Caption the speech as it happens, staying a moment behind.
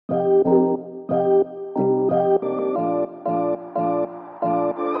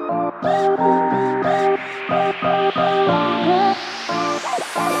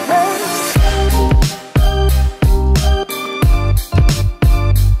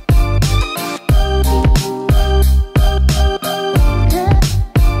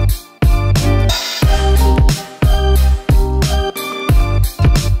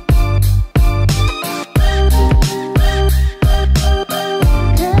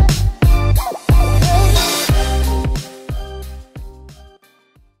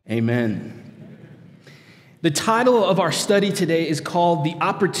Amen. The title of our study today is called The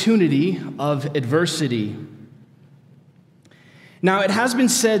Opportunity of Adversity. Now, it has been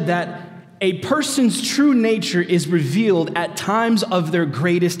said that a person's true nature is revealed at times of their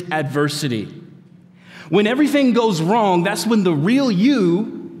greatest adversity. When everything goes wrong, that's when the real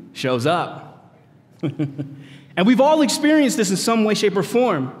you shows up. And we've all experienced this in some way, shape, or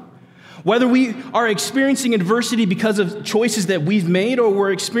form. Whether we are experiencing adversity because of choices that we've made, or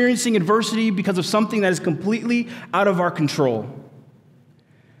we're experiencing adversity because of something that is completely out of our control.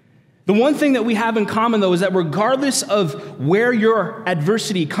 The one thing that we have in common, though, is that regardless of where your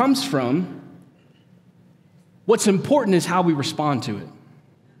adversity comes from, what's important is how we respond to it.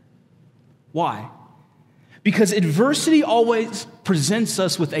 Why? Because adversity always presents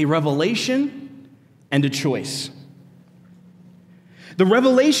us with a revelation and a choice. The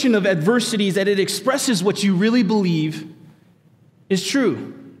revelation of adversity is that it expresses what you really believe is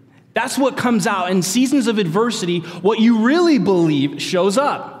true. That's what comes out. In seasons of adversity, what you really believe shows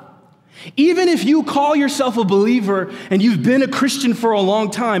up. Even if you call yourself a believer and you've been a Christian for a long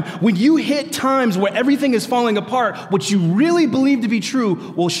time, when you hit times where everything is falling apart, what you really believe to be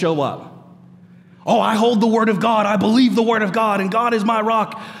true will show up. Oh, I hold the word of God. I believe the word of God, and God is my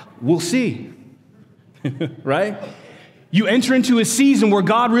rock. We'll see. Right? You enter into a season where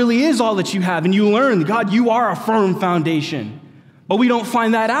God really is all that you have, and you learn, God, you are a firm foundation. But we don't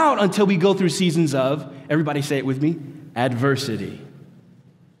find that out until we go through seasons of, everybody say it with me, adversity.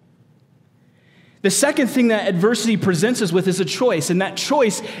 The second thing that adversity presents us with is a choice, and that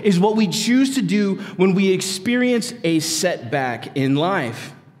choice is what we choose to do when we experience a setback in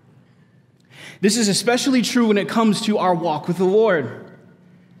life. This is especially true when it comes to our walk with the Lord.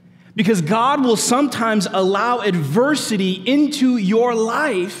 Because God will sometimes allow adversity into your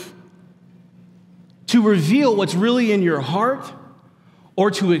life to reveal what's really in your heart,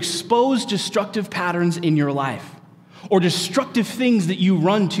 or to expose destructive patterns in your life, or destructive things that you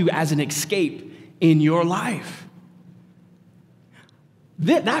run to as an escape in your life.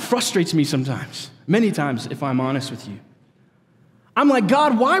 That frustrates me sometimes, many times, if I'm honest with you. I'm like,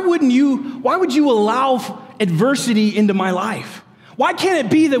 God, why would you allow adversity into my life? Why can't it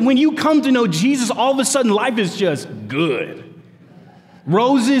be that when you come to know Jesus, all of a sudden life is just good?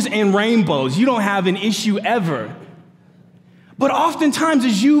 Roses and rainbows. You don't have an issue ever. But oftentimes,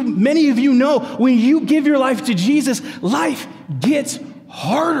 as many of you know, when you give your life to Jesus, life gets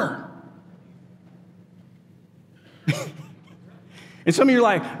harder. And some of you are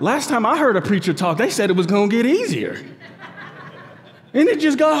like, last time I heard a preacher talk, they said it was going to get easier. And it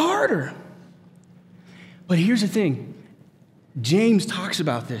just got harder. But here's the thing. James talks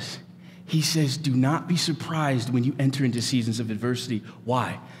about this. He says, do not be surprised when you enter into seasons of adversity.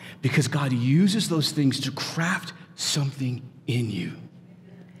 Why? Because God uses those things to craft something in you.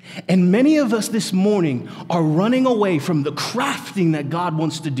 And many of us this morning are running away from the crafting that God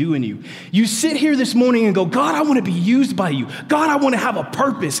wants to do in you. You sit here this morning and go, God, I want to be used by you. God, I want to have a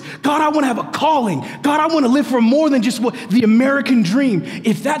purpose. God, I want to have a calling. God, I want to live for more than just the American dream.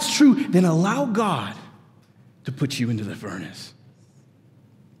 If that's true, then allow God to put you into the furnace.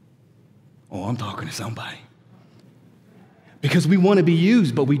 Oh, I'm talking to somebody. Because we want to be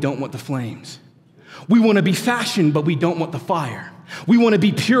used, but we don't want the flames. We want to be fashioned, but we don't want the fire. We want to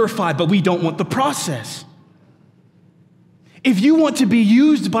be purified, but we don't want the process. If you want to be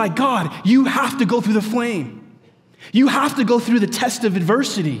used by God, you have to go through the flame. You have to go through the test of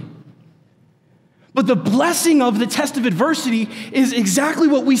adversity. But the blessing of the test of adversity is exactly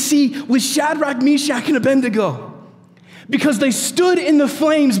what we see with Shadrach, Meshach, and Abednego. Because they stood in the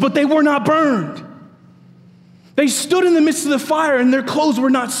flames, but they were not burned. They stood in the midst of the fire, and their clothes were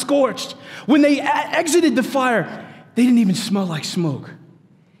not scorched. When they exited the fire, they didn't even smell like smoke.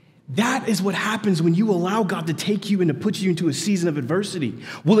 That is what happens when you allow God to take you and to put you into a season of adversity.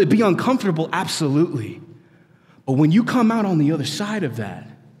 Will it be uncomfortable? Absolutely. But when you come out on the other side of that,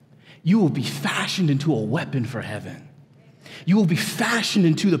 you will be fashioned into a weapon for heaven. You will be fashioned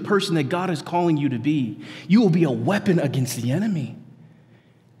into the person that God is calling you to be. You will be a weapon against the enemy.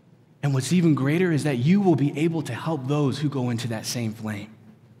 And what's even greater is that you will be able to help those who go into that same flame.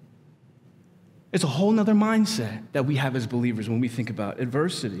 It's a whole nother mindset that we have as believers when we think about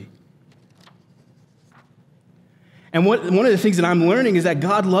adversity. And one of the things that I'm learning is that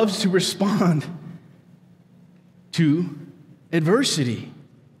God loves to respond to adversity.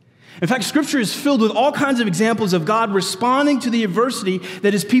 In fact, Scripture is filled with all kinds of examples of God responding to the adversity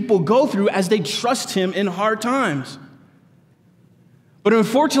that his people go through as they trust him in hard times. But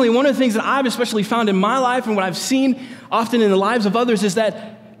unfortunately, one of the things that I've especially found in my life and what I've seen often in the lives of others is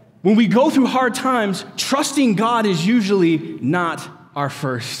that when we go through hard times, trusting God is usually not our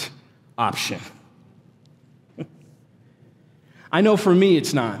first option. I know for me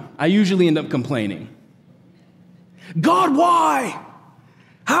it's not. I usually end up complaining. God, why?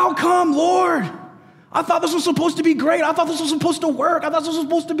 How come, Lord? I thought this was supposed to be great. I thought this was supposed to work. I thought this was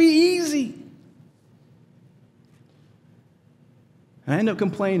supposed to be easy. And I end up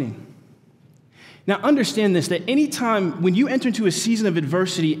complaining. Now understand this, that anytime when you enter into a season of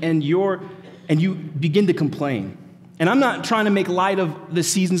adversity and you begin to complain, and I'm not trying to make light of the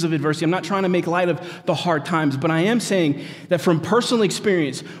seasons of adversity. I'm not trying to make light of the hard times, but I am saying that from personal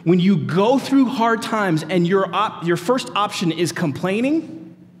experience, when you go through hard times and your first option is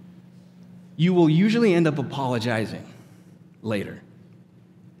complaining, you will usually end up apologizing later.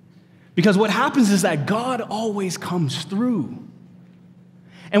 Because what happens is that God always comes through.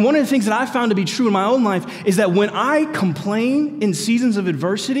 And one of the things that I found to be true in my own life is that when I complain in seasons of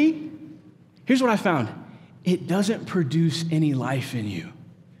adversity, here's what I found. It doesn't produce any life in you.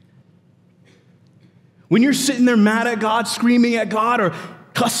 When you're sitting there mad at God, screaming at God, or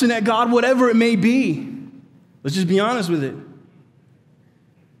cussing at God, whatever it may be, let's just be honest with it.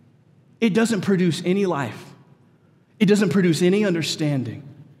 It doesn't produce any life. It doesn't produce any understanding.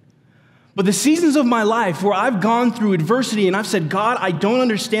 But the seasons of my life where I've gone through adversity and I've said, God, I don't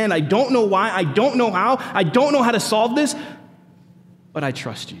understand. I don't know why. I don't know how. I don't know how to solve this, but I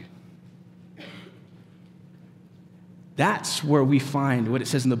trust you. That's where we find what it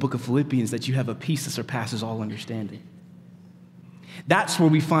says in the book of Philippians, that you have a peace that surpasses all understanding. That's where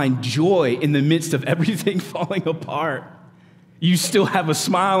we find joy in the midst of everything falling apart. You still have a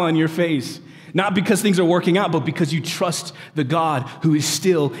smile on your face, not because things are working out, but because you trust the God who is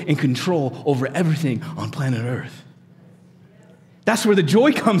still in control over everything on planet Earth. That's where the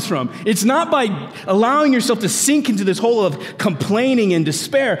joy comes from. It's not by allowing yourself to sink into this hole of complaining and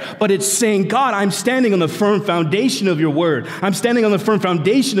despair, but it's saying, God, I'm standing on the firm foundation of your word. I'm standing on the firm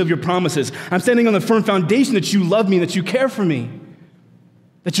foundation of your promises. I'm standing on the firm foundation that you love me, that you care for me,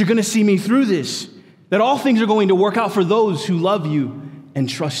 that you're going to see me through this, that all things are going to work out for those who love you and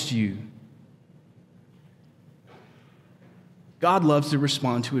trust you. God loves to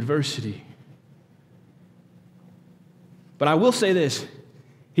respond to adversity. But I will say this,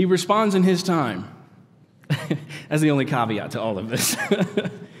 he responds in his time. That's the only caveat to all of this.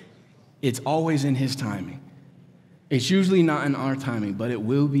 It's always in his timing. It's usually not in our timing, but it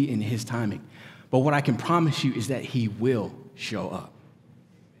will be in his timing. But what I can promise you is that he will show up.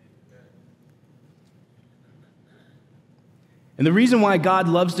 And the reason why God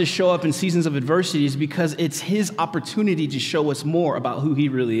loves to show up in seasons of adversity is because it's his opportunity to show us more about who he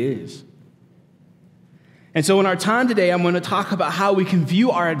really is. And so in our time today, I'm going to talk about how we can view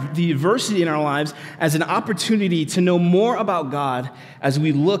the adversity in our lives as an opportunity to know more about God as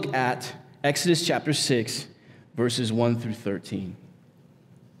we look at Exodus chapter 6, verses 1 through 13.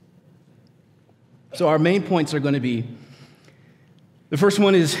 So our main points are going to be, the first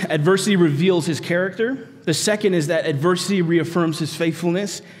one is adversity reveals his character. The second is that adversity reaffirms his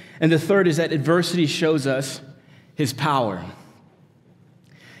faithfulness. And the third is that adversity shows us his power.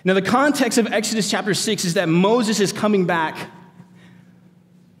 Now, the context of Exodus chapter 6 is that Moses is coming back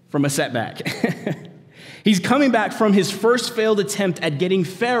from a setback. He's coming back from his first failed attempt at getting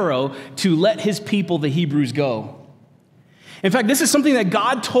Pharaoh to let his people, the Hebrews, go. In fact, this is something that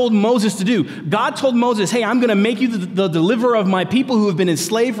God told Moses to do. God told Moses, hey, I'm going to make you the deliverer of my people who have been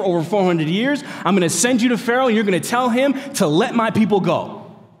enslaved for over 400 years. I'm going to send you to Pharaoh, and you're going to tell him to let my people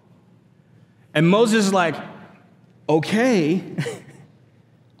go. And Moses is like, okay,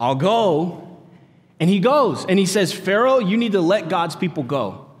 I'll go. And he goes, and he says, Pharaoh, you need to let God's people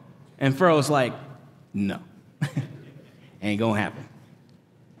go. And Pharaoh's like, no, ain't going to happen.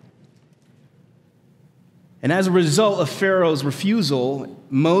 And as a result of Pharaoh's refusal,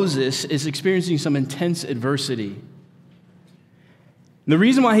 Moses is experiencing some intense adversity. And the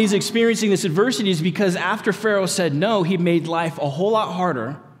reason why he's experiencing this adversity is because after Pharaoh said no, he made life a whole lot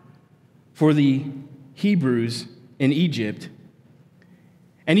harder for the Hebrews in Egypt.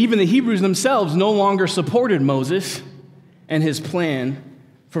 And even the Hebrews themselves no longer supported Moses and his plan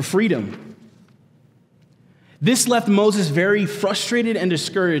for freedom. This left Moses very frustrated and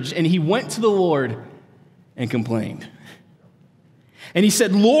discouraged, and he went to the Lord and complained. And he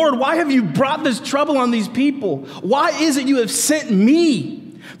said, Lord, why have you brought this trouble on these people? Why is it you have sent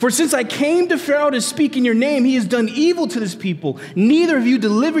me? For since I came to Pharaoh to speak in your name, he has done evil to this people. Neither of you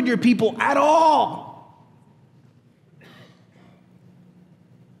delivered your people at all.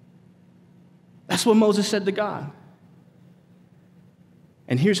 That's what Moses said to God.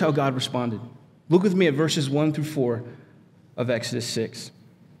 And here's how God responded. Look with me at verses 1 through 4 of Exodus 6.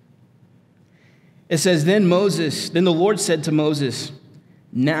 It says, Then the Lord said to Moses,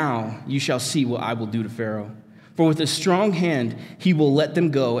 Now you shall see what I will do to Pharaoh. For with a strong hand he will let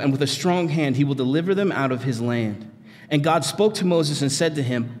them go, and with a strong hand he will deliver them out of his land. And God spoke to Moses and said to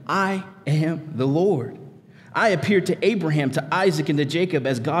him, I am the Lord. I appeared to Abraham, to Isaac, and to Jacob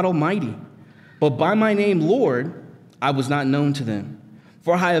as God Almighty. But by my name, Lord, I was not known to them.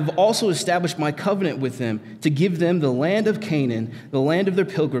 For I have also established my covenant with them to give them the land of Canaan, the land of their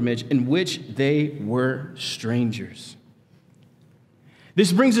pilgrimage, in which they were strangers.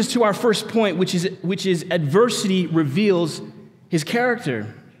 This brings us to our first point, which is adversity reveals his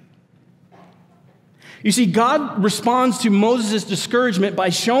character. You see, God responds to Moses' discouragement by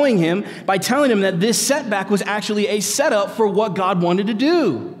telling him that this setback was actually a setup for what God wanted to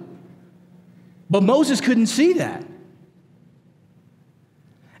do. But Moses couldn't see that.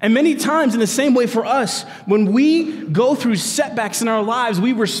 And many times, in the same way for us, when we go through setbacks in our lives,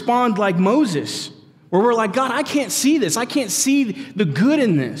 we respond like Moses, where we're like, God, I can't see this. I can't see the good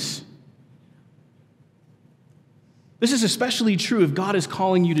in this. This is especially true if God is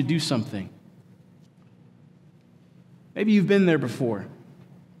calling you to do something. Maybe you've been there before,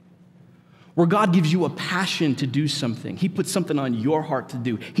 where God gives you a passion to do something. He puts something on your heart to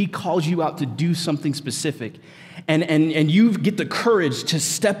do. He calls you out to do something specific. And you get the courage to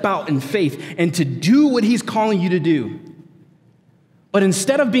step out in faith and to do what he's calling you to do. But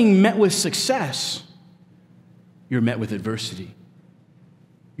instead of being met with success, you're met with adversity.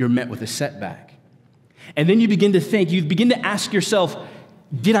 You're met with a setback. And then you begin to ask yourself,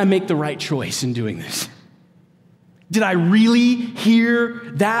 did I make the right choice in doing this? Did I really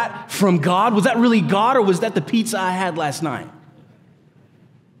hear that from God? Was that really God, or was that the pizza I had last night?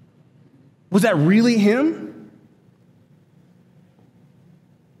 Was that really him?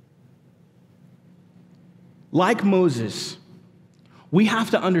 Like Moses, we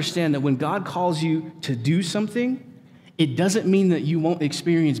have to understand that when God calls you to do something, it doesn't mean that you won't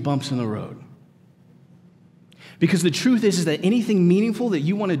experience bumps in the road. Because the truth is that anything meaningful that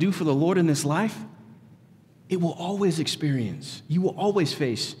you want to do for the Lord in this life, it will always experience. You will always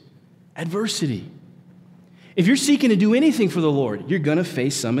face adversity. If you're seeking to do anything for the Lord, you're going to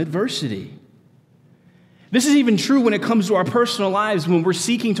face some adversity. This is even true when it comes to our personal lives when we're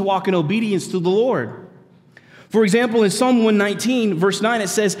seeking to walk in obedience to the Lord. For example, in Psalm 119, verse 9, it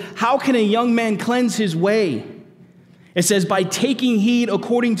says, how can a young man cleanse his way? It says, by taking heed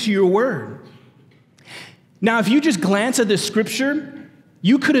according to your word. Now, if you just glance at this scripture,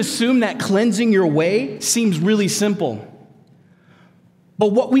 you could assume that cleansing your way seems really simple.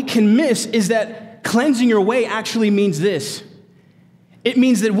 But what we can miss is that cleansing your way actually means this. It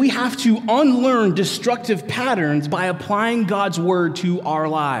means that we have to unlearn destructive patterns by applying God's word to our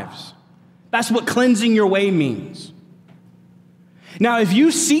lives. That's what cleansing your way means. Now, if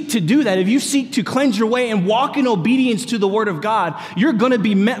you seek to do that, if you seek to cleanse your way and walk in obedience to the word of God, you're going to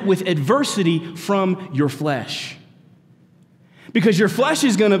be met with adversity from your flesh. Because your flesh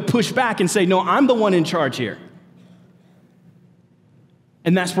is going to push back and say, no, I'm the one in charge here.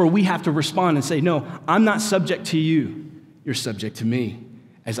 And that's where we have to respond and say, no, I'm not subject to you. You're subject to me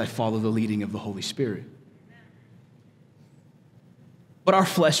as I follow the leading of the Holy Spirit. But our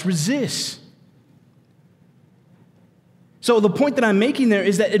flesh resists. So the point that I'm making there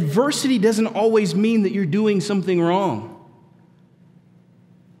is that adversity doesn't always mean that you're doing something wrong.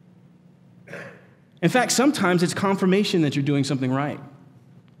 In fact, sometimes it's confirmation that you're doing something right.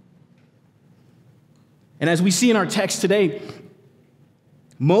 And as we see in our text today,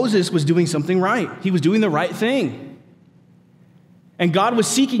 Moses was doing something right. He was doing the right thing. And God was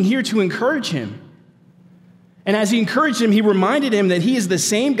seeking here to encourage him. And as he encouraged him, he reminded him that he is the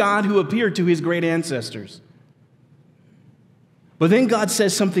same God who appeared to his great ancestors. But then God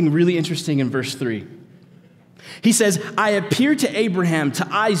says something really interesting in verse 3. He says, I appeared to Abraham, to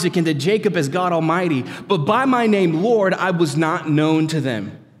Isaac, and to Jacob as God Almighty, but by my name, Lord, I was not known to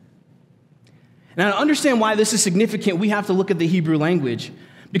them. Now, to understand why this is significant, we have to look at the Hebrew language,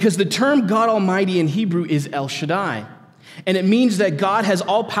 because the term God Almighty in Hebrew is El Shaddai, and it means that God has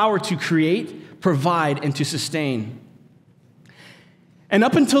all power to create, provide, and to sustain. And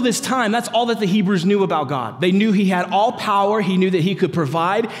up until this time, that's all that the Hebrews knew about God. They knew he had all power, he knew that he could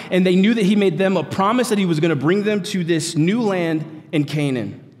provide, and they knew that he made them a promise that he was going to bring them to this new land in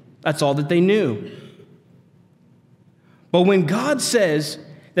Canaan. That's all that they knew. But when God says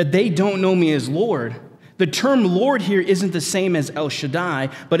that they don't know me as Lord, the term Lord here isn't the same as El Shaddai,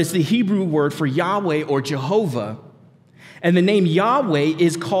 but it's the Hebrew word for Yahweh or Jehovah. And the name Yahweh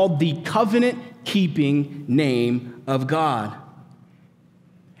is called the covenant-keeping name of God.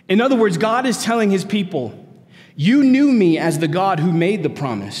 In other words, God is telling his people, you knew me as the God who made the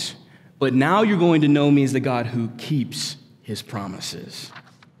promise, but now you're going to know me as the God who keeps his promises.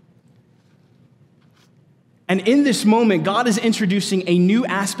 And in this moment, God is introducing a new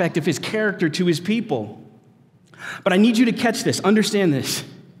aspect of his character to his people. But I need you to catch this, understand this,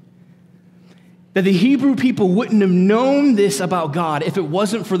 that the Hebrew people wouldn't have known this about God if it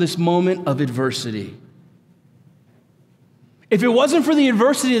wasn't for this moment of adversity. If it wasn't for the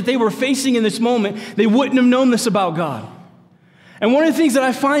adversity that they were facing in this moment, they wouldn't have known this about God. And one of the things that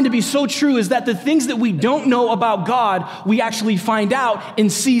I find to be so true is that the things that we don't know about God, we actually find out in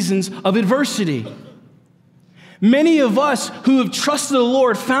seasons of adversity. Many of us who have trusted the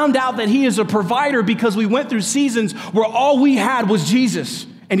Lord found out that he is a provider because we went through seasons where all we had was Jesus,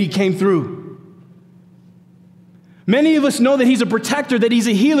 and he came through. Many of us know that he's a protector, that he's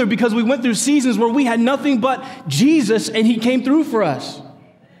a healer, because we went through seasons where we had nothing but Jesus, and he came through for us.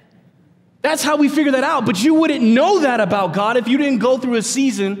 That's how we figure that out. But you wouldn't know that about God if you didn't go through a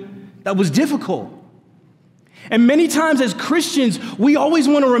season that was difficult. And many times as Christians, we always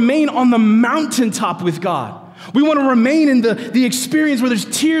want to remain on the mountaintop with God. We want to remain in the experience where there's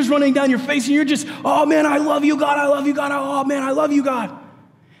tears running down your face and you're just, oh man, I love you, God, I love you, God, oh man, I love you, God.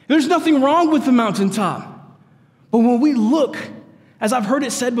 There's nothing wrong with the mountaintop. But when we look, as I've heard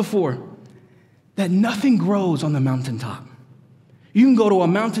it said before, that nothing grows on the mountaintop. You can go to a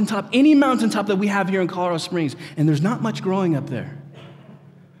mountaintop, any mountaintop that we have here in Colorado Springs, and there's not much growing up there.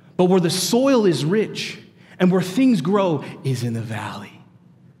 But where the soil is rich and where things grow is in the valley.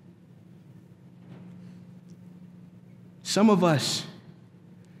 Some of us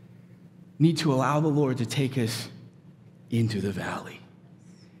need to allow the Lord to take us into the valley.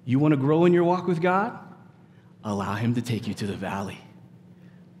 You want to grow in your walk with God? Allow him to take you to the valley.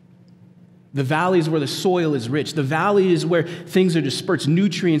 The valley is where the soil is rich. The valley is where things are dispersed,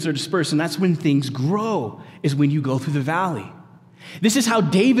 nutrients are dispersed, and that's when things grow, is when you go through the valley. This is how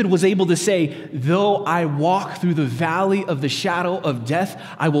David was able to say, though I walk through the valley of the shadow of death,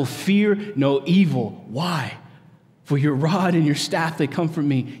 I will fear no evil. Why? For your rod and your staff, they comfort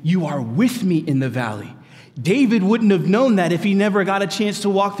me. You are with me in the valley. David wouldn't have known that if he never got a chance to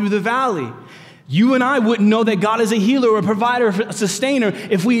walk through the valley. You and I wouldn't know that God is a healer, a provider, a sustainer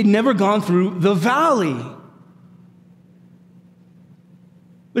if we had never gone through the valley.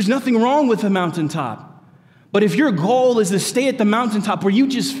 There's nothing wrong with the mountaintop. But if your goal is to stay at the mountaintop where you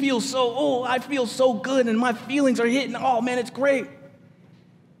just feel so, I feel so good and my feelings are hitting, oh man, it's great.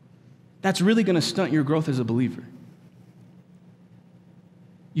 That's really going to stunt your growth as a believer.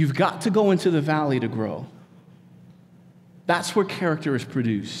 You've got to go into the valley to grow. That's where character is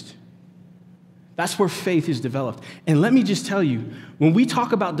produced. That's where faith is developed. And let me just tell you, when we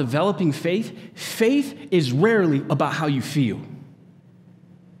talk about developing faith, faith is rarely about how you feel.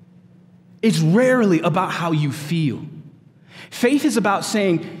 It's rarely about how you feel. Faith is about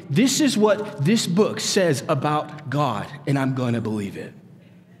saying, this is what this book says about God, and I'm going to believe it.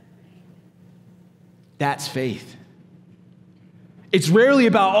 That's faith. It's rarely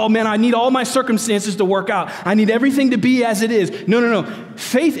about, oh man, I need all my circumstances to work out. I need everything to be as it is. No.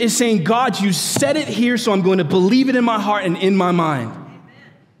 Faith is saying, God, you said it here, so I'm going to believe it in my heart and in my mind.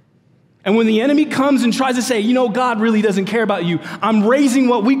 And when the enemy comes and tries to say, God really doesn't care about you, I'm raising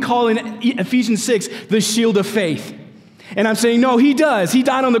what we call in Ephesians 6, the shield of faith. And I'm saying, no, he does. He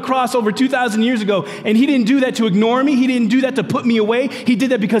died on the cross over 2,000 years ago, and he didn't do that to ignore me. He didn't do that to put me away. He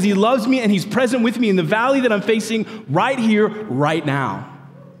did that because he loves me, and he's present with me in the valley that I'm facing right here, right now.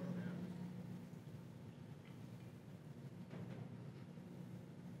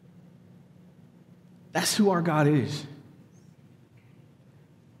 That's who our God is.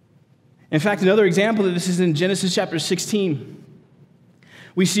 In fact, another example of this is in Genesis chapter 16.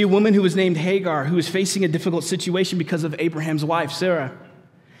 We see a woman who was named Hagar who was facing a difficult situation because of Abraham's wife, Sarah.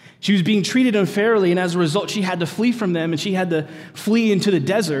 She was being treated unfairly, and as a result, she had to flee from them, and she had to flee into the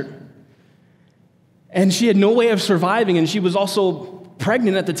desert. And she had no way of surviving, and she was also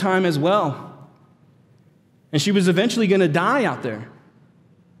pregnant at the time as well. And she was eventually going to die out there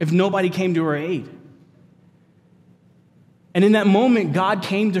if nobody came to her aid. And in that moment, God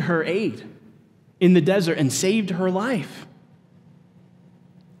came to her aid in the desert and saved her life.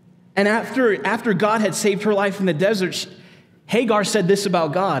 And after God had saved her life in the desert, Hagar said this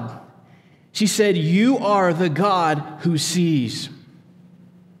about God. She said, "You are the God who sees."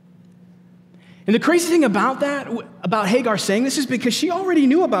 And the crazy thing about that, about Hagar saying this, is because she already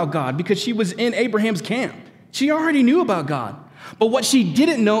knew about God because she was in Abraham's camp. She already knew about God. But what she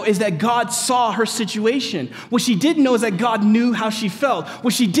didn't know is that God saw her situation. What she didn't know is that God knew how she felt.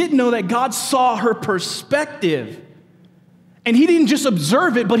 What she didn't know that God saw her perspective. And he didn't just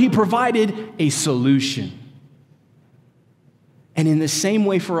observe it, but he provided a solution. And in the same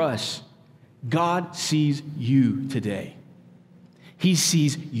way for us, God sees you today. He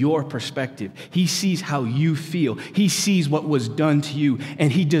sees your perspective. He sees how you feel. He sees what was done to you,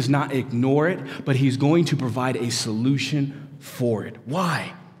 and he does not ignore it, but he's going to provide a solution for it.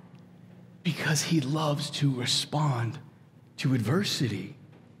 Why? Because he loves to respond to adversity.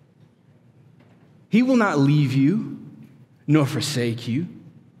 He will not leave you nor forsake you.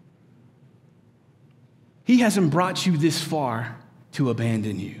 He hasn't brought you this far to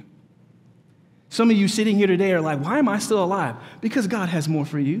abandon you. Some of you sitting here today are like, why am I still alive? Because God has more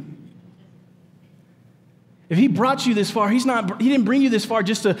for you. If he brought you this far, he didn't bring you this far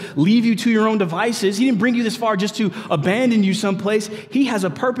just to leave you to your own devices. He didn't bring you this far just to abandon you someplace. He has a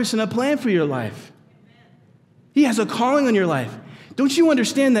purpose and a plan for your life. He has a calling on your life. Don't you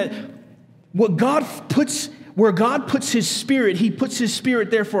understand that where God puts his spirit, he puts his spirit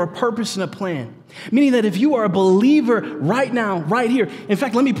there for a purpose and a plan? Meaning that if you are a believer right now, right here, in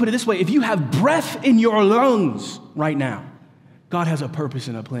fact, let me put it this way. If you have breath in your lungs right now, God has a purpose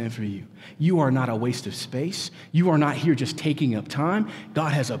and a plan for you. You are not a waste of space. You are not here just taking up time.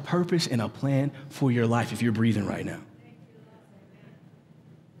 God has a purpose and a plan for your life if you're breathing right now.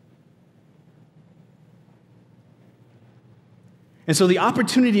 And so the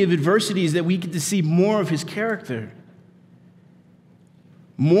opportunity of adversity is that we get to see more of his character,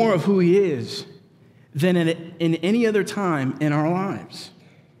 more of who he is, than in any other time in our lives.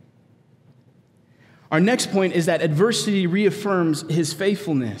 Our next point is that adversity reaffirms his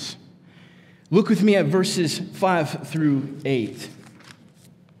faithfulness. Look with me at verses 5 through 8.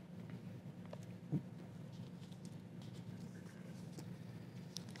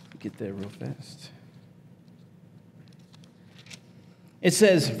 Get there real fast. It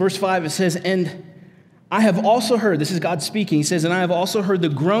says, verse 5, it says, and I have also heard, this is God speaking, he says, and I have also heard the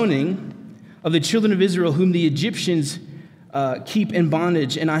groaning of the children of Israel, whom the Egyptians keep in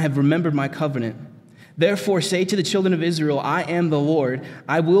bondage, and I have remembered my covenant. Therefore say to the children of Israel, I am the Lord.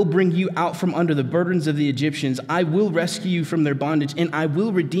 I will bring you out from under the burdens of the Egyptians. I will rescue you from their bondage, and I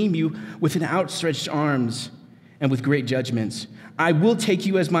will redeem you with an outstretched arms and with great judgments. I will take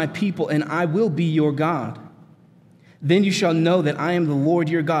you as my people, and I will be your God. Then you shall know that I am the Lord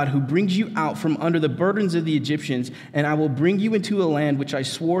your God, who brings you out from under the burdens of the Egyptians, and I will bring you into a land which I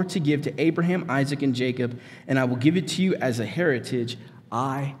swore to give to Abraham, Isaac, and Jacob, and I will give it to you as a heritage.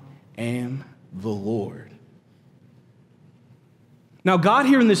 I am the Lord. Now, God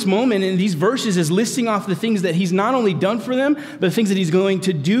here in this moment, in these verses, is listing off the things that he's not only done for them, but the things that he's going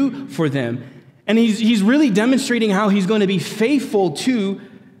to do for them. And he's really demonstrating how he's going to be faithful to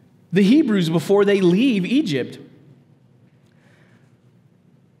the Hebrews before they leave Egypt.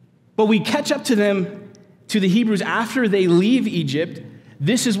 But we catch up to them, to the Hebrews, after they leave Egypt.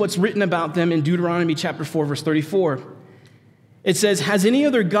 This is what's written about them in Deuteronomy chapter 4, verse 34. It says, has any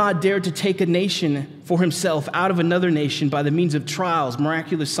other God dared to take a nation for himself out of another nation by the means of trials,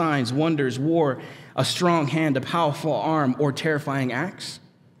 miraculous signs, wonders, war, a strong hand, a powerful arm, or terrifying acts?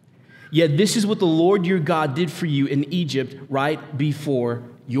 Yet this is what the Lord your God did for you in Egypt right before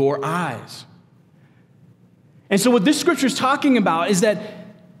your eyes. And so what this scripture is talking about is that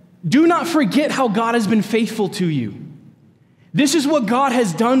do not forget how God has been faithful to you. This is what God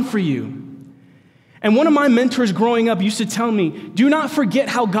has done for you. And one of my mentors growing up used to tell me, do not forget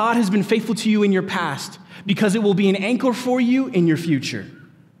how God has been faithful to you in your past, because it will be an anchor for you in your future.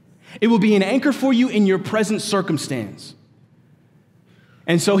 It will be an anchor for you in your present circumstance.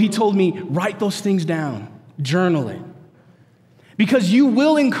 And so he told me, write those things down, journal it. Because you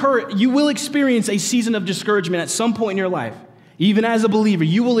will experience a season of discouragement at some point in your life. Even as a believer,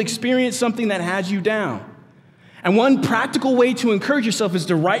 you will experience something that has you down. And one practical way to encourage yourself is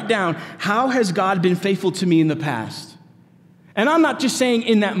to write down, how has God been faithful to me in the past? And I'm not just saying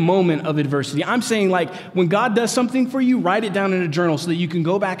in that moment of adversity. I'm saying like when God does something for you, write it down in a journal so that you can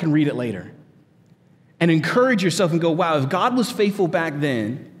go back and read it later. And encourage yourself and go, wow, if God was faithful back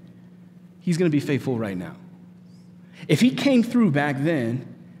then, he's going to be faithful right now. If he came through back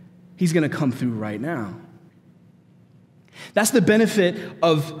then, he's going to come through right now. That's the benefit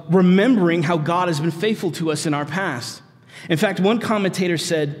of remembering how God has been faithful to us in our past. In fact, one commentator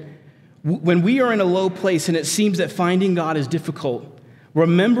said, when we are in a low place and it seems that finding God is difficult,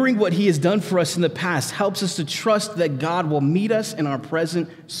 remembering what he has done for us in the past helps us to trust that God will meet us in our present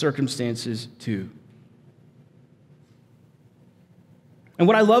circumstances too. And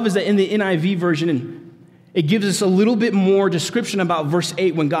what I love is that in the NIV version, it gives us a little bit more description about verse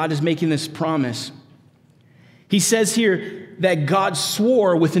 8 when God is making this promise. He says here that God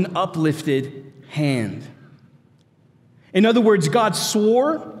swore with an uplifted hand. In other words, God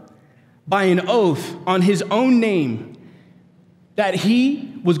swore by an oath on his own name that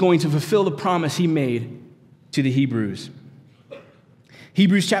he was going to fulfill the promise he made to the Hebrews.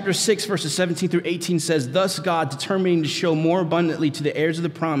 Hebrews chapter 6, verses 17 through 18 says, "Thus God, determining to show more abundantly to the heirs of the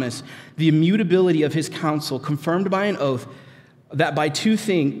promise the immutability of his counsel, confirmed by an oath, that by two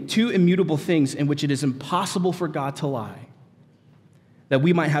immutable things in which it is impossible for God to lie, that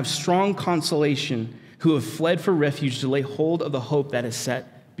we might have strong consolation who have fled for refuge to lay hold of the hope that is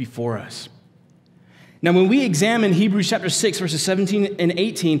set before us." Now, when we examine Hebrews chapter 6, verses 17 and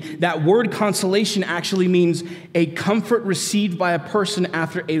 18, that word consolation actually means a comfort received by a person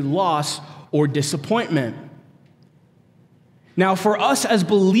after a loss or disappointment. Now, for us as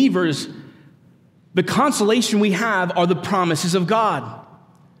believers, the consolation we have are the promises of God.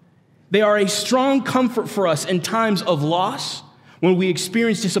 They are a strong comfort for us in times of loss, when we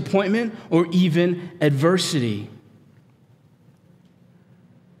experience disappointment or even adversity.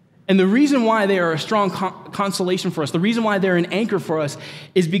 And the reason why they are a strong consolation for us, the reason why they're an anchor for us,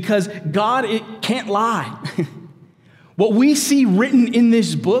 is because God can't lie. What we see written in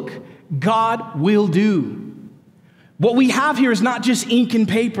this book, God will do. What we have here is not just ink and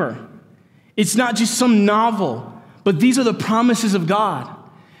paper. It's not just some novel, but these are the promises of God.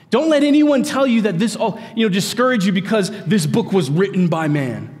 Don't let anyone tell you that this, discourage you because this book was written by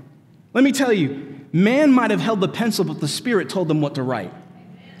man. Let me tell you, man might have held the pencil, but the Spirit told them what to write.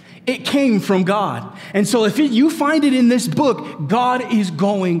 It came from God. And so if you find it in this book, God is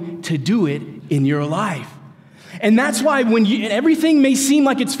going to do it in your life. And that's why when everything may seem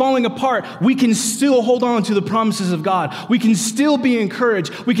like it's falling apart, we can still hold on to the promises of God. We can still be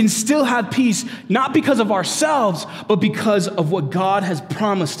encouraged. We can still have peace, not because of ourselves, but because of what God has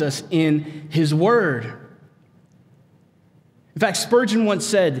promised us in his word. In fact, Spurgeon once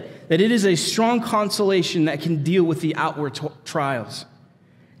said that it is a strong consolation that can deal with the outward trials.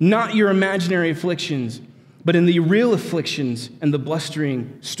 Not your imaginary afflictions, but in the real afflictions and the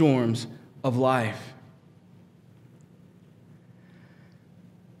blustering storms of life.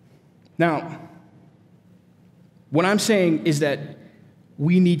 Now, what I'm saying is that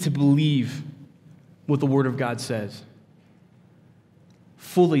we need to believe what the Word of God says.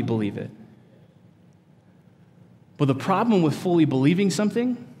 Fully believe it. But the problem with fully believing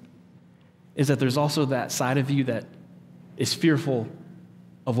something is that there's also that side of you that is fearful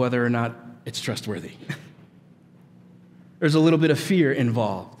of whether or not it's trustworthy. There's a little bit of fear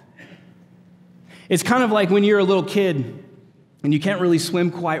involved. It's kind of like when you're a little kid and you can't really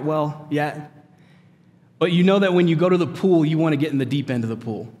swim quite well yet, but you know that when you go to the pool, you want to get in the deep end of the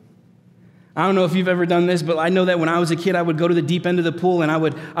pool. I don't know if you've ever done this, but I know that when I was a kid, I would go to the deep end of the pool and I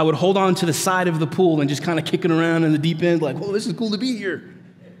would hold on to the side of the pool and just kind of kick it around in the deep end like, oh, this is cool to be here.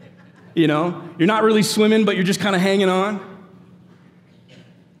 You know, you're not really swimming, but you're just kind of hanging on.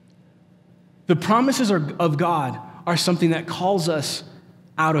 The promises of God are something that calls us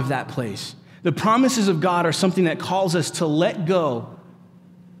out of that place. The promises of God are something that calls us to let go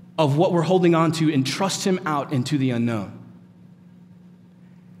of what we're holding on to and trust him out into the unknown.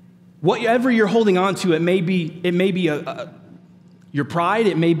 Whatever you're holding on to, it may be your pride,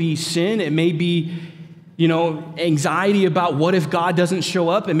 it may be sin, it may be, anxiety about what if God doesn't show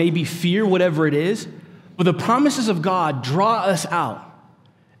up, it may be fear, whatever it is. But the promises of God draw us out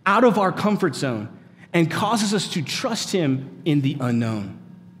of our comfort zone and causes us to trust him in the unknown.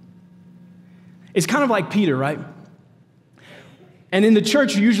 It's kind of like Peter, right? And in the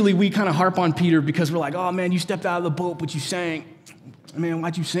church, usually we kind of harp on Peter because we're like, oh man, you stepped out of the boat, but you sang. Man,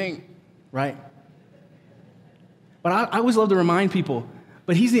 why'd you sing? Right? But I always love to remind people,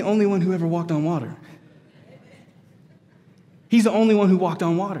 but he's the only one who ever walked on water. He's the only one who walked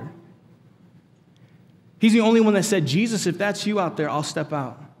on water. He's the only one that said, Jesus, if that's you out there, I'll step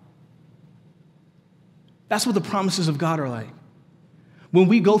out. That's what the promises of God are like. When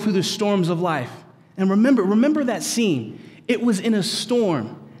we go through the storms of life, and remember that scene. It was in a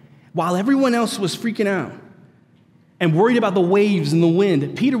storm while everyone else was freaking out and worried about the waves and the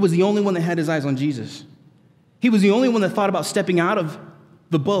wind. Peter was the only one that had his eyes on Jesus. He was the only one that thought about stepping out of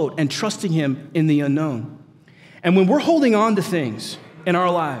the boat and trusting him in the unknown. And when we're holding on to things in our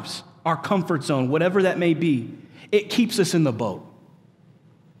lives, our comfort zone, whatever that may be, it keeps us in the boat.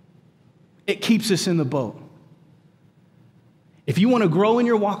 It keeps us in the boat. If you want to grow in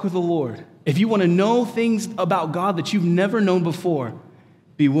your walk with the Lord, if you want to know things about God that you've never known before,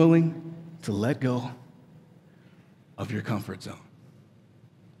 be willing to let go of your comfort zone.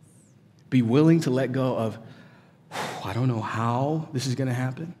 Be willing to let go of, I don't know how this is going to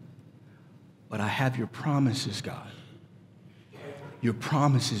happen, but I have your promises, God. Your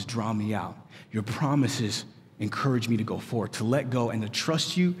promises draw me out. Your promises encourage me to go forward, to let go and to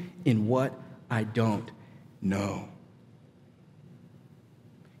trust you in what I don't know.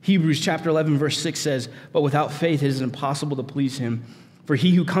 Hebrews chapter 11, verse 6 says, but without faith it is impossible to please him. For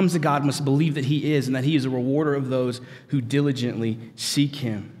he who comes to God must believe that he is, and that he is a rewarder of those who diligently seek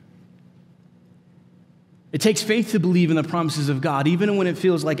him. It takes faith to believe in the promises of God, even when it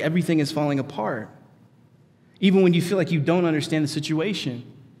feels like everything is falling apart. Even when you feel like you don't understand the situation.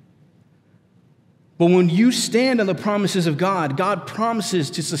 But when you stand on the promises of God, God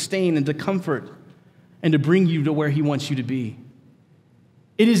promises to sustain and to comfort and to bring you to where he wants you to be.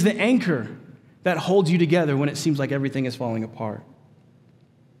 It is the anchor that holds you together when it seems like everything is falling apart.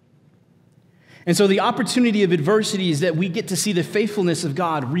 And so the opportunity of adversity is that we get to see the faithfulness of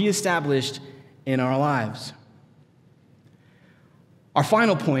God reestablished in our lives. Our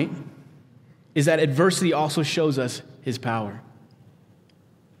final point is that adversity also shows us his power.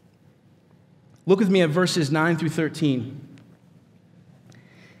 Look with me at verses 9 through 13.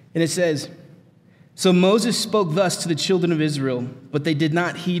 And it says, "So Moses spoke thus to the children of Israel, but they did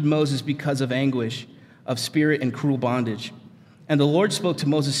not heed Moses because of anguish of spirit and cruel bondage. And the Lord spoke to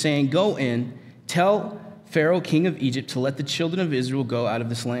Moses, saying, 'Go in, tell Pharaoh, king of Egypt, to let the children of Israel go out of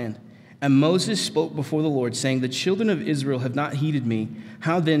this land.' And Moses spoke before the Lord, saying, 'The children of Israel have not heeded me.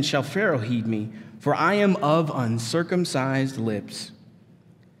 How then shall Pharaoh heed me? For I am of uncircumcised lips.'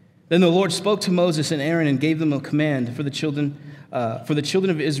 Then the Lord spoke to Moses and Aaron and gave them a command for the children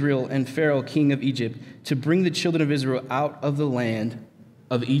of Israel and Pharaoh, king of Egypt, to bring the children of Israel out of the land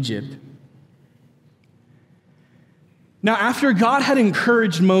of Egypt." Now, after God had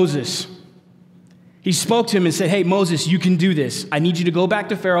encouraged Moses, he spoke to him and said, "Hey, Moses, you can do this. I need you to go back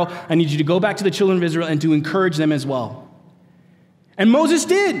to Pharaoh. I need you to go back to the children of Israel and to encourage them as well." And Moses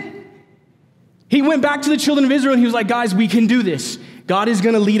did. He went back to the children of Israel and he was like, "Guys, we can do this. God is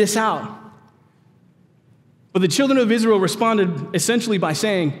going to lead us out." But the children of Israel responded essentially by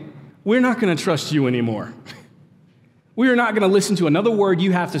saying, "We're not going to trust you anymore. We are not going to listen to another word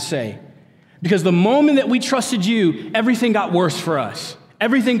you have to say. Because the moment that we trusted you, everything got worse for us.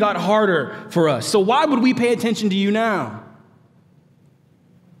 Everything got harder for us. So why would we pay attention to you now?"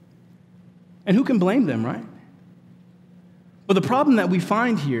 And who can blame them, right? But the problem that we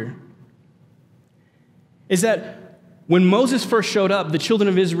find here is that when Moses first showed up, the children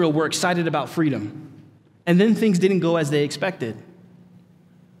of Israel were excited about freedom. And then things didn't go as they expected.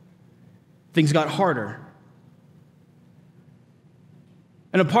 Things got harder.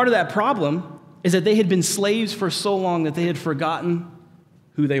 And a part of that problem is that they had been slaves for so long that they had forgotten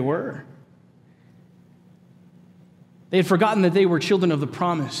who they were. They had forgotten that they were children of the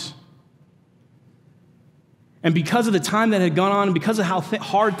promise. And because of the time that had gone on and because of how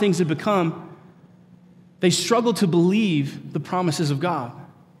hard things had become, they struggled to believe the promises of God.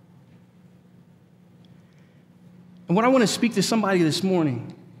 And what I want to speak to somebody this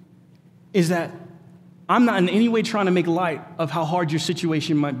morning is that I'm not in any way trying to make light of how hard your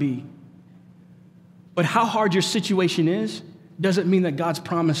situation might be. But how hard your situation is doesn't mean that God's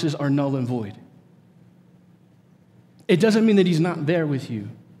promises are null and void. It doesn't mean that he's not there with you.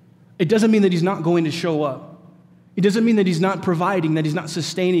 It doesn't mean that he's not going to show up. It doesn't mean that he's not providing, that he's not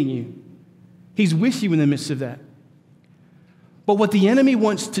sustaining you. He's with you in the midst of that. But what the enemy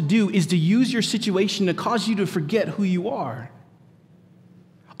wants to do is to use your situation to cause you to forget who you are.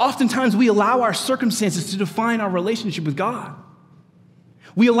 Oftentimes, we allow our circumstances to define our relationship with God.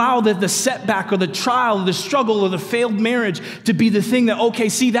 We allow the setback or the trial or the struggle or the failed marriage to be the thing that, okay,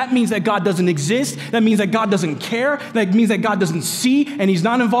 see, that means that God doesn't exist. That means that God doesn't care. That means that God doesn't see and he's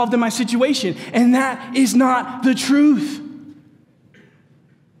not involved in my situation. And that is not the truth.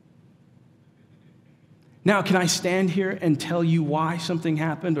 Now, can I stand here and tell you why something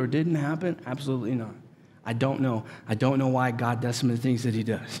happened or didn't happen? Absolutely not. I don't know. I don't know why God does some of the things that he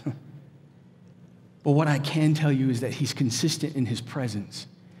does. But what I can tell you is that he's consistent in his presence.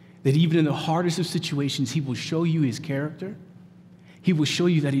 That even in the hardest of situations, he will show you his character. He will show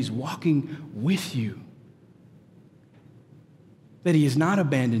you that he's walking with you. That he has not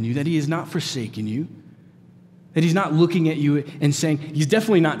abandoned you, that he has not forsaken you. That he's not looking at you and saying, he's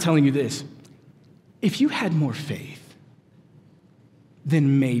definitely not telling you this. If you had more faith,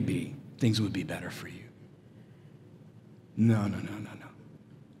 then maybe things would be better for you. No.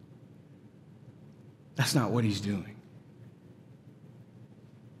 That's not what he's doing.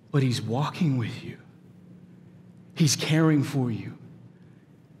 But he's walking with you. He's caring for you.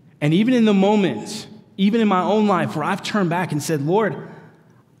 And even in the moments, even in my own life where I've turned back and said, Lord,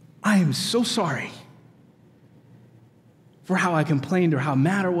 I am so sorry for how I complained or how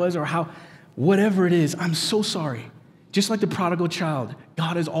mad I was or how whatever it is, I'm so sorry. Just like the prodigal child,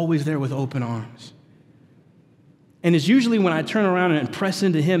 God is always there with open arms. And it's usually when I turn around and press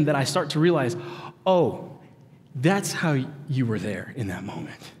into him that I start to realize, oh, that's how you were there in that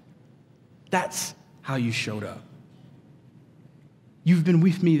moment. That's how you showed up. You've been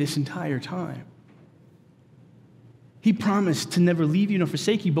with me this entire time. He promised to never leave you nor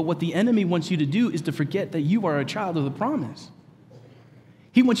forsake you, but what the enemy wants you to do is to forget that you are a child of the promise.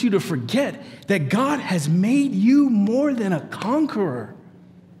 He wants you to forget that God has made you more than a conqueror.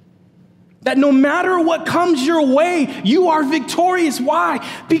 That no matter what comes your way, you are victorious. Why?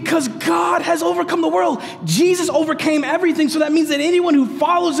 Because God has overcome the world. Jesus overcame everything, so that means that anyone who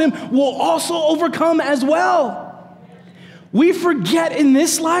follows him will also overcome as well. We forget in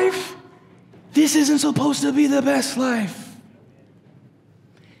this life, this isn't supposed to be the best life.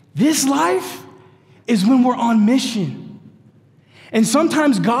 This life is when we're on mission. And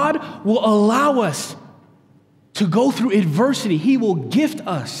sometimes God will allow us to go through adversity. He will gift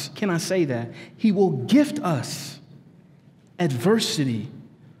us. Can I say that? He will gift us adversity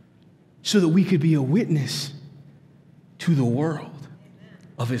so that we could be a witness to the world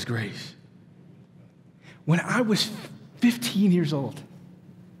of his grace. When I was 15 years old,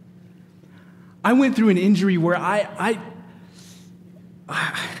 I went through an injury where how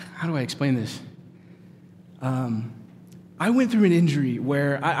do I explain this? I went through an injury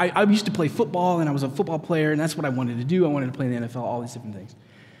where I used to play football, and I was a football player, and that's what I wanted to do. I wanted to play in the NFL, all these different things.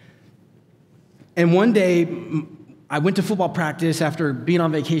 And one day, I went to football practice after being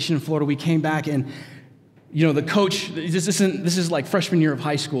on vacation in Florida. We came back, and the coach, this is like freshman year of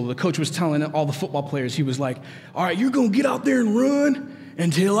high school. The coach was telling all the football players, he was like, all right, you're going to get out there and run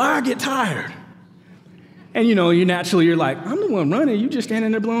until I get tired. And you're like, I'm the one running. You just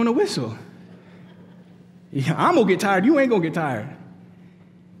standing there blowing a whistle. Yeah, I'm going to get tired. You ain't going to get tired.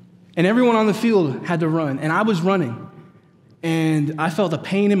 And everyone on the field had to run. And I was running. And I felt a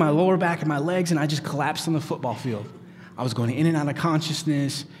pain in my lower back and my legs, and I just collapsed on the football field. I was going in and out of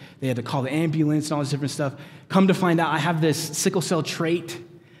consciousness. They had to call the ambulance and all this different stuff. Come to find out, I have this sickle cell trait,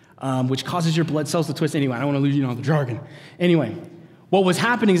 which causes your blood cells to twist. Anyway, I don't want to lose you on the jargon. Anyway, what was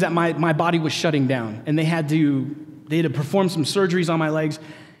happening is that my body was shutting down, and they had to perform some surgeries on my legs.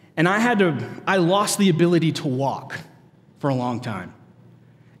 And I lost the ability to walk for a long time.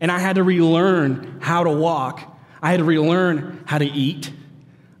 And I had to relearn how to walk. I had to relearn how to eat.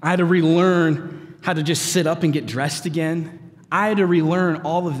 I had to relearn how to just sit up and get dressed again. I had to relearn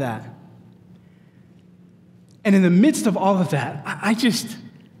all of that. And in the midst of all of that,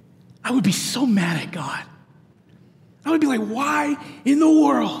 I would be so mad at God. I would be like, why in the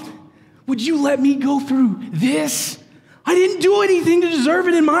world would you let me go through this? I didn't do anything to deserve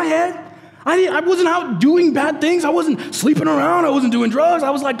it in my head. I wasn't out doing bad things. I wasn't sleeping around. I wasn't doing drugs. I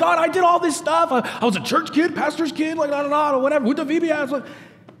was like, God, I did all this stuff. I was a church kid, pastor's kid, like or whatever, with the VBS.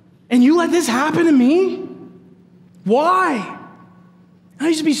 And you let this happen to me? Why? I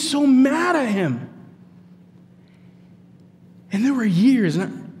used to be so mad at him. And there were years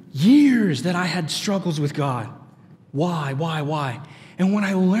that I had struggles with God. Why? And what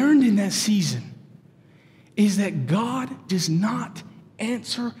I learned in that season is that God does not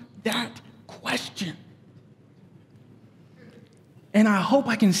answer that question. And I hope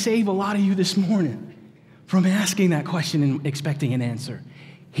I can save a lot of you this morning from asking that question and expecting an answer.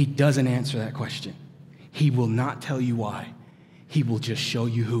 He doesn't answer that question. He will not tell you why. He will just show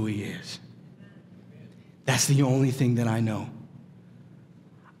you who he is. That's the only thing that I know.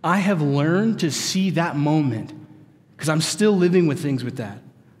 I have learned to see that moment because I'm still living with things with that.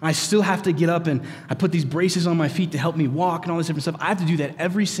 I still have to get up, and I put these braces on my feet to help me walk and all this different stuff. I have to do that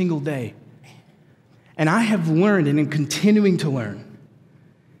every single day. And I have learned, and am continuing to learn,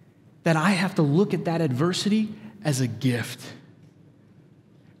 that I have to look at that adversity as a gift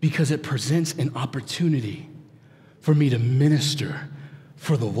because it presents an opportunity for me to minister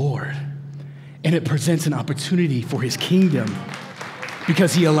for the Lord. And it presents an opportunity for his kingdom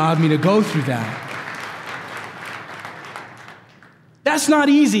because he allowed me to go through that. That's not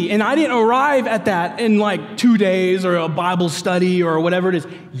easy, and I didn't arrive at that in like 2 days or a Bible study or whatever it is,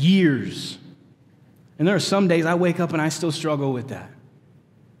 years. And there are some days I wake up and I still struggle with that.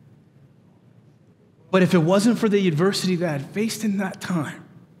 But if it wasn't for the adversity that I had faced in that time,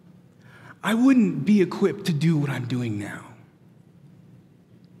 I wouldn't be equipped to do what I'm doing now.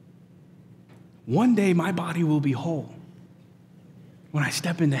 One day my body will be whole when I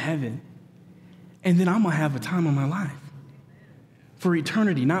step into heaven, and then I'm going to have a time of my life. For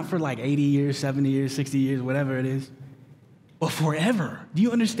eternity, not for like 80 years, 70 years, 60 years, whatever it is, but forever. Do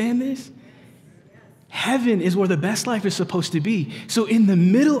you understand this? Heaven is where the best life is supposed to be. So in the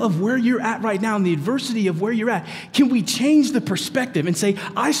middle of where you're at right now, in the adversity of where you're at, can we change the perspective and say,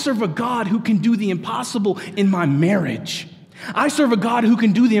 I serve a God who can do the impossible in my marriage. I serve a God who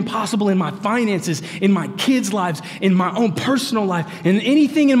can do the impossible in my finances, in my kids' lives, in my own personal life, in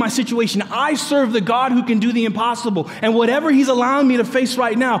anything in my situation. I serve the God who can do the impossible. And whatever he's allowing me to face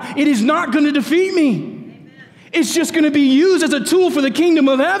right now, it is not going to defeat me. Amen. It's just going to be used as a tool for the kingdom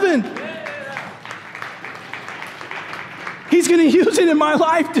of heaven. He's going to use it in my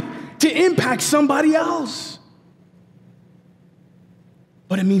life to impact somebody else.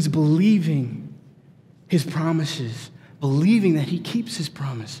 But it means believing his promises, believing that he keeps his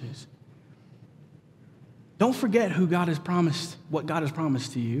promises. Don't forget who God has promised, what God has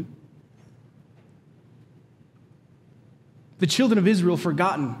promised to you. The children of Israel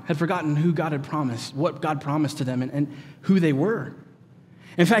had forgotten who God had promised, what God promised to them, and who they were.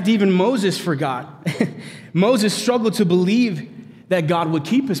 In fact, even Moses forgot. Moses struggled to believe that God would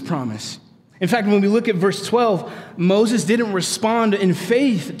keep his promise. In fact, when we look at verse 12, Moses didn't respond in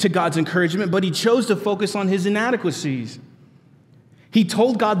faith to God's encouragement, but he chose to focus on his inadequacies. He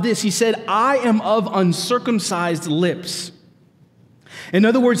told God this. He said, I am of uncircumcised lips. In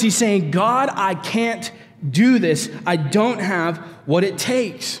other words, he's saying, God, I can't do this. I don't have what it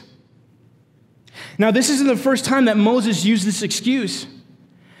takes. Now, this isn't the first time that Moses used this excuse.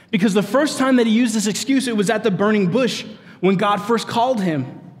 Because the first time that he used this excuse, it was at the burning bush when God first called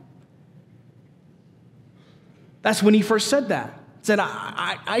him. That's when he first said that. He said,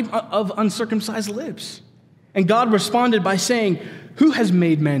 I'm of uncircumcised lips. And God responded by saying, who has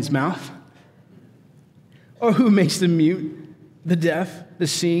made man's mouth? Or who makes the mute, the deaf, the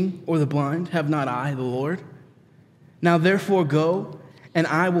seeing, or the blind? Have not I, the Lord? Now therefore go, and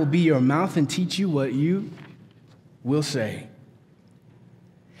I will be your mouth and teach you what you will say.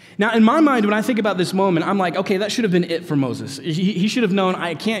 Now, in my mind, when I think about this moment, I'm like, okay, that should have been it for Moses. He should have known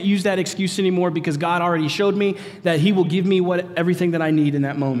I can't use that excuse anymore because God already showed me that he will give me everything that I need in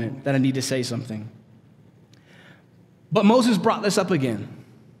that moment, that I need to say something. But Moses brought this up again.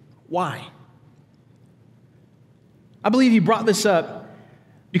 Why? I believe he brought this up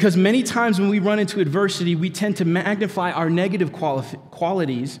because many times when we run into adversity, we tend to magnify our negative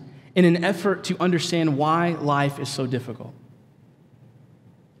qualities in an effort to understand why life is so difficult.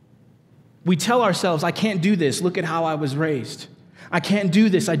 We tell ourselves, I can't do this. Look at how I was raised. I can't do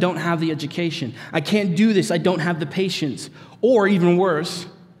this. I don't have the education. I can't do this. I don't have the patience. Or even worse,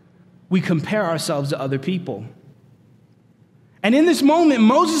 we compare ourselves to other people. And in this moment,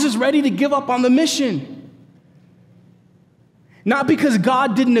 Moses is ready to give up on the mission. Not because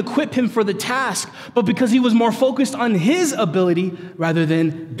God didn't equip him for the task, but because he was more focused on his ability rather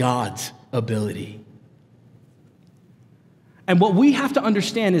than God's ability. And what we have to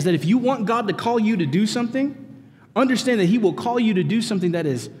understand is that if you want God to call you to do something, understand that he will call you to do something that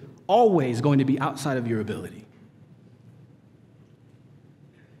is always going to be outside of your ability.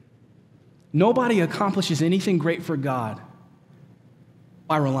 Nobody accomplishes anything great for God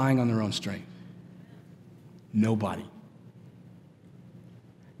by relying on their own strength. Nobody.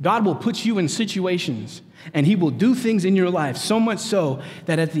 God will put you in situations and he will do things in your life so much so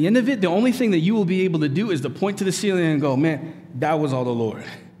that at the end of it, the only thing that you will be able to do is to point to the ceiling and go, man, that was all the Lord.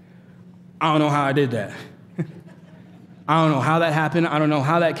 I don't know how I did that. I don't know how that happened. I don't know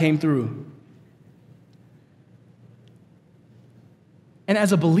how that came through. And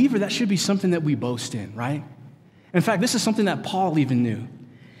as a believer, that should be something that we boast in, right? In fact, this is something that Paul even knew.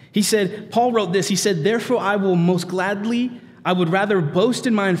 Paul wrote this, he said, therefore I would rather boast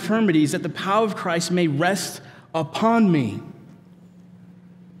in my infirmities that the power of Christ may rest upon me.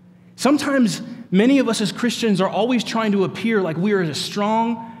 Sometimes many of us as Christians are always trying to appear like we are as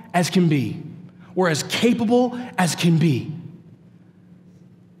strong as can be. We're as capable as can be.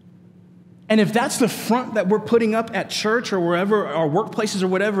 And if that's the front that we're putting up at church or wherever, our workplaces or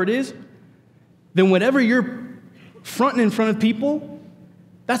whatever it is, then whatever you're fronting in front of people,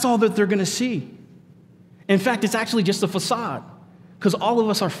 that's all that they're going to see. In fact, it's actually just a facade because all of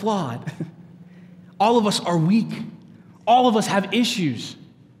us are flawed. All of us are weak. All of us have issues.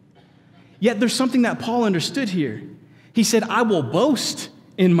 Yet there's something that Paul understood here. He said, I will boast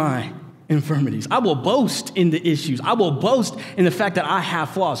in my infirmities. I will boast in the issues. I will boast in the fact that I have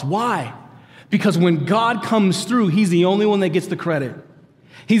flaws. Why? Because when God comes through, he's the only one that gets the credit.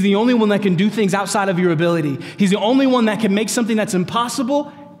 He's the only one that can do things outside of your ability. He's the only one that can make something that's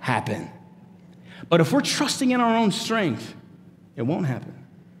impossible happen. But if we're trusting in our own strength, it won't happen.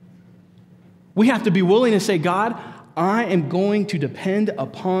 We have to be willing to say, God, I am going to depend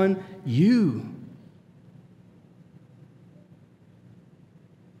upon you.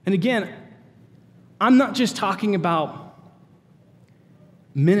 And again, I'm not just talking about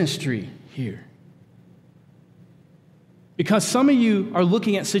ministry here. Because some of you are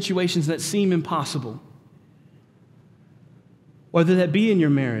looking at situations that seem impossible. whether that be in your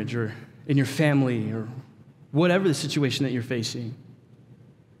marriage or in your family or whatever the situation that you're facing.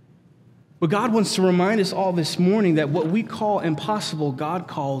 But God wants to remind us all this morning that what we call impossible, God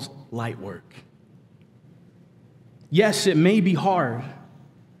calls light work. Yes, it may be hard.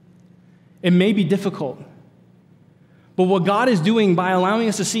 It may be difficult. But what God is doing by allowing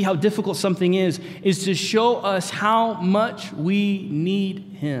us to see how difficult something is to show us how much we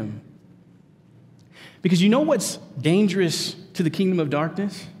need Him. Because you know what's dangerous to the kingdom of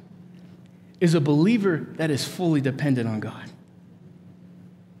darkness? Is a believer that is fully dependent on God.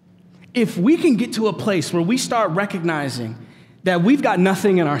 If we can get to a place where we start recognizing that we've got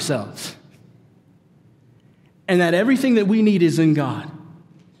nothing in ourselves and that everything that we need is in God,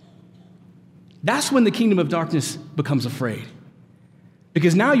 that's when the kingdom of darkness becomes afraid.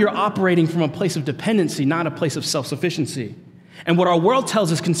 Because now you're operating from a place of dependency, not a place of self-sufficiency. And what our world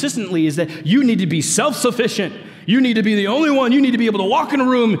tells us consistently is that you need to be self-sufficient. You need to be the only one. You need to be able to walk in a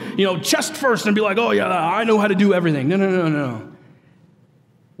room, chest first and be like, oh yeah, I know how to do everything. No.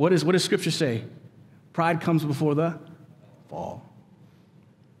 What does Scripture say? Pride comes before the fall.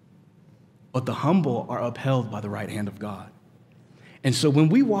 But the humble are upheld by the right hand of God. And so when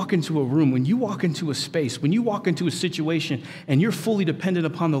we walk into a room, when you walk into a space, when you walk into a situation and you're fully dependent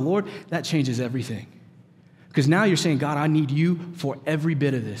upon the Lord, that changes everything. Because now you're saying, God, I need you for every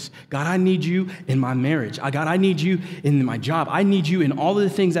bit of this. God, I need you in my marriage. God, I need you in my job. I need you in all of the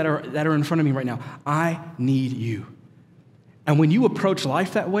things that are in front of me right now. I need you. And when you approach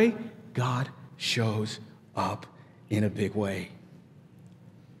life that way, God shows up in a big way.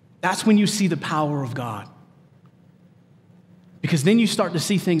 That's when you see the power of God. Because then you start to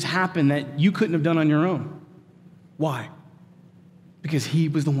see things happen that you couldn't have done on your own. Why? Because He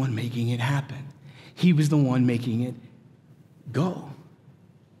was the one making it happen. He was the one making it go.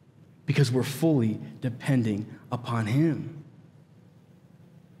 Because we're fully depending upon Him.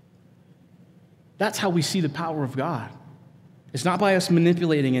 That's how we see the power of God. It's not by us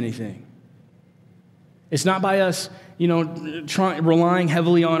manipulating anything. It's not by us, relying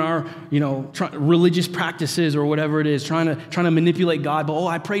heavily on our, religious practices or whatever it is, trying to manipulate God. But,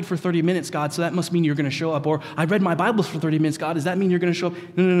 I prayed for 30 minutes, God, so that must mean you're going to show up. Or I read my Bibles for 30 minutes, God, does that mean you're going to show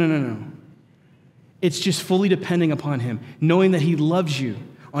up? No. It's just fully depending upon Him, knowing that He loves you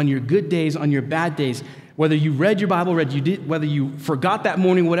on your good days, on your bad days. Whether you read your Bible, whether you forgot that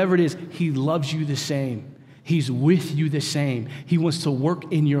morning, whatever it is, He loves you the same. He's with you the same. He wants to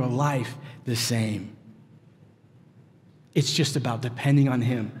work in your life the same. It's just about depending on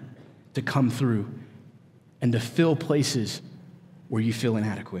Him to come through and to fill places where you feel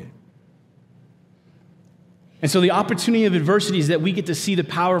inadequate. And so the opportunity of adversity is that we get to see the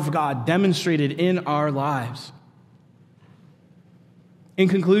power of God demonstrated in our lives. In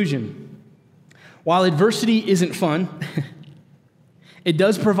conclusion, while adversity isn't fun, it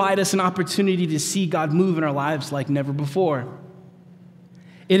does provide us an opportunity to see God move in our lives like never before.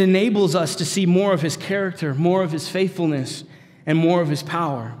 It enables us to see more of His character, more of His faithfulness, and more of His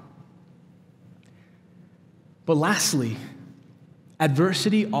power. But lastly,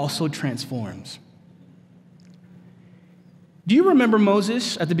 adversity also transforms. Do you remember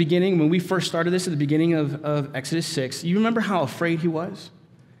Moses at the beginning, when we first started this at the beginning of Exodus 6? You remember how afraid he was?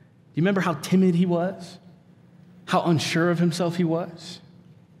 Do you remember how timid he was? How unsure of himself he was?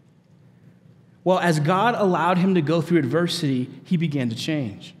 Well, as God allowed him to go through adversity, he began to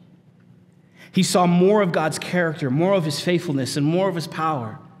change. He saw more of God's character, more of His faithfulness, and more of His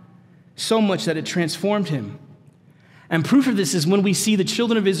power, so much that it transformed him. And proof of this is when we see the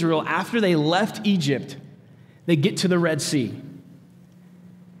children of Israel, after they left Egypt, they get to the Red Sea.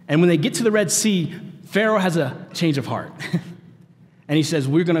 And when they get to the Red Sea, Pharaoh has a change of heart. And he says,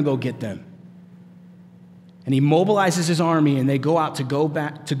 we're going to go get them. And he mobilizes his army, and they go out to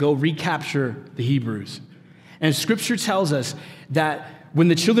go recapture the Hebrews. And Scripture tells us that when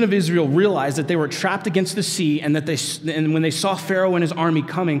the children of Israel realized that they were trapped against the sea, and when they saw Pharaoh and his army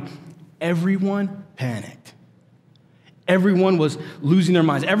coming, everyone panicked. Everyone was losing their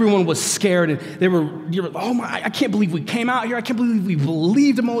minds. Everyone was scared, and they were oh my! I can't believe we came out here. I can't believe we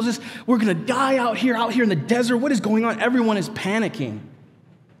believed in Moses. We're going to die out here in the desert. What is going on? Everyone is panicking.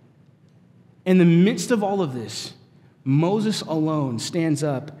 In the midst of all of this, Moses alone stands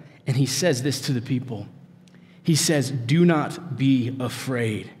up and he says this to the people. He says, "Do not be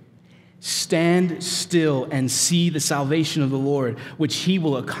afraid. Stand still and see the salvation of the Lord, which He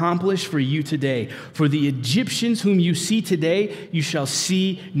will accomplish for you today. For the Egyptians whom you see today, you shall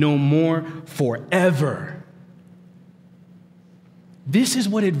see no more forever." This is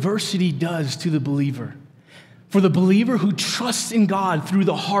what adversity does to the believer. For the believer who trusts in God through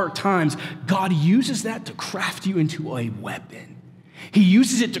the hard times, God uses that to craft you into a weapon. He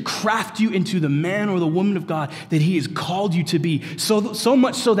uses it to craft you into the man or the woman of God that he has called you to be. So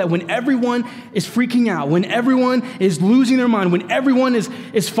much so that when everyone is freaking out, when everyone is losing their mind, when everyone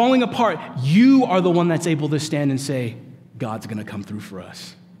is falling apart, you are the one that's able to stand and say, God's going to come through for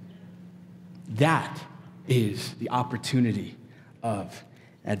us. That is the opportunity of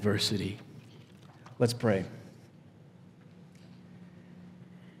adversity. Let's pray.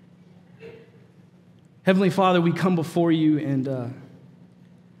 Heavenly Father, we come before you, and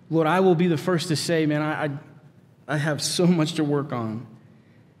Lord, I will be the first to say, man, I have so much to work on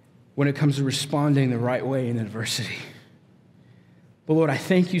when it comes to responding the right way in adversity. But Lord, I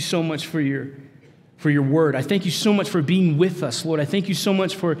thank you so much for your word. I thank you so much for being with us, Lord. I thank you so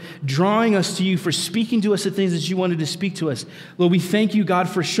much for drawing us to you, for speaking to us the things that you wanted to speak to us. Lord, we thank you, God,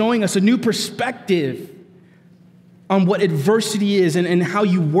 for showing us a new perspective on what adversity is and how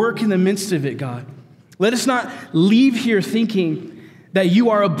you work in the midst of it, God. Let us not leave here thinking that you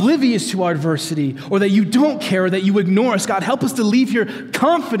are oblivious to our adversity or that you don't care or that you ignore us. God, help us to leave here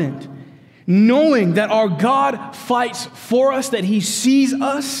confident, knowing that our God fights for us, that he sees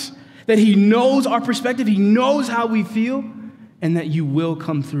us, that he knows our perspective, he knows how we feel, and that you will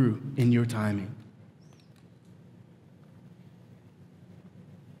come through in your timing.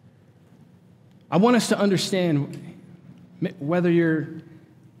 I want us to understand whether you're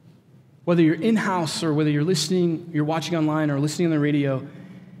in-house or whether you're listening, you're watching online or listening on the radio,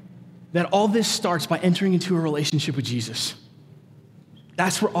 that all this starts by entering into a relationship with Jesus.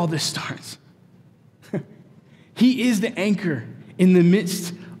 That's where all this starts. He is the anchor in the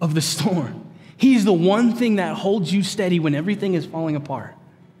midst of the storm. He's the one thing that holds you steady when everything is falling apart.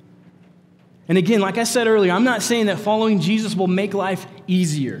 And again, like I said earlier, I'm not saying that following Jesus will make life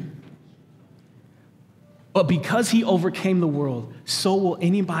easier. But because he overcame the world, so will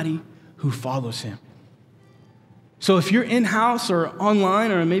anybody who follows him. So if you're in-house or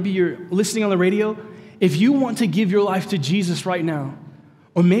online, or maybe you're listening on the radio, if you want to give your life to Jesus right now,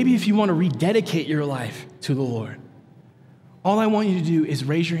 or maybe if you want to rededicate your life to the Lord, all I want you to do is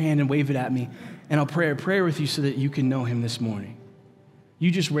raise your hand and wave it at me, and I'll pray a prayer with you so that you can know him this morning.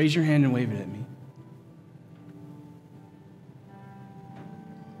 You just raise your hand and wave it at me.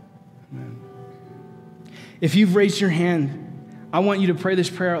 Amen. If you've raised your hand, I want you to pray this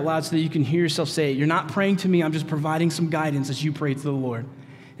prayer out loud so that you can hear yourself say it. You're not praying to me. I'm just providing some guidance as you pray to the Lord.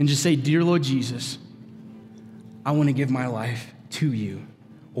 And just say, Dear Lord Jesus, I want to give my life to you.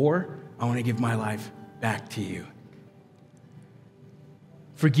 Or I want to give my life back to you.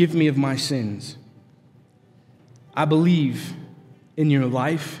 Forgive me of my sins. I believe in your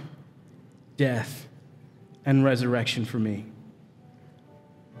life, death, and resurrection for me.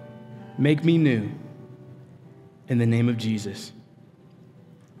 Make me new. In the name of Jesus.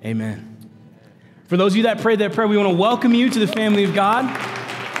 Amen. For those of you that prayed that prayer, we want to welcome you to the family of God.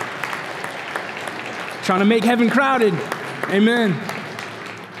 Trying to make heaven crowded. Amen.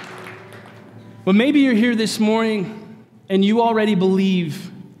 But maybe you're here this morning and you already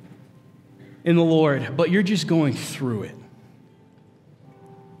believe in the Lord, but you're just going through it.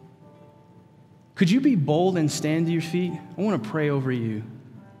 Could you be bold and stand to your feet? I want to pray over you.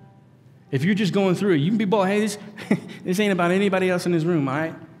 If you're just going through it, you can be bold. Hey, this ain't about anybody else in this room, all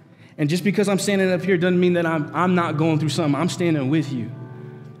right? And just because I'm standing up here doesn't mean that I'm not going through something. I'm standing with you.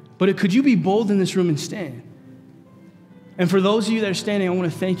 But could you be bold in this room and stand? And for those of you that are standing, I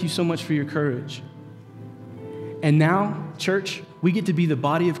want to thank you so much for your courage. And now, church, we get to be the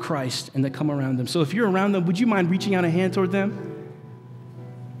body of Christ and that come around them. So if you're around them, would you mind reaching out a hand toward them?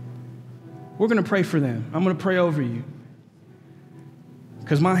 We're going to pray for them. I'm going to pray over you.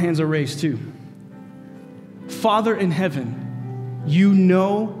 Because my hands are raised too. Father in heaven, you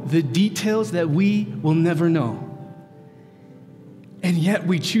know the details that we will never know. And yet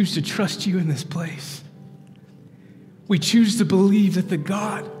we choose to trust you in this place. We choose to believe that the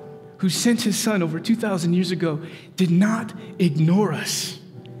God who sent his son over 2,000 years ago did not ignore us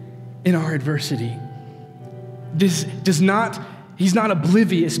in our adversity. He's not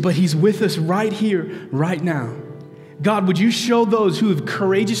oblivious, but he's with us right here, right now. God, would you show those who have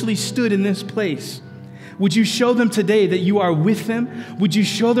courageously stood in this place, would you show them today that you are with them? Would you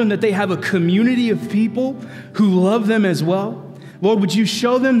show them that they have a community of people who love them as well? Lord, would you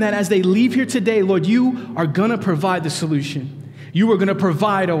show them that as they leave here today, Lord, you are going to provide the solution. You are going to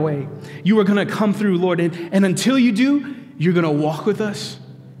provide a way. You are going to come through, Lord. And until you do, you're going to walk with us.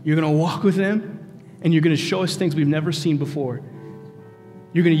 You're going to walk with them. And you're going to show us things we've never seen before.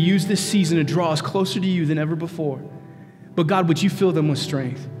 You're going to use this season to draw us closer to you than ever before. But God, would you fill them with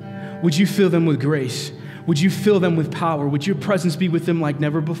strength? Would you fill them with grace? Would you fill them with power? Would your presence be with them like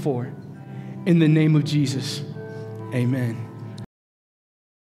never before? In the name of Jesus, amen.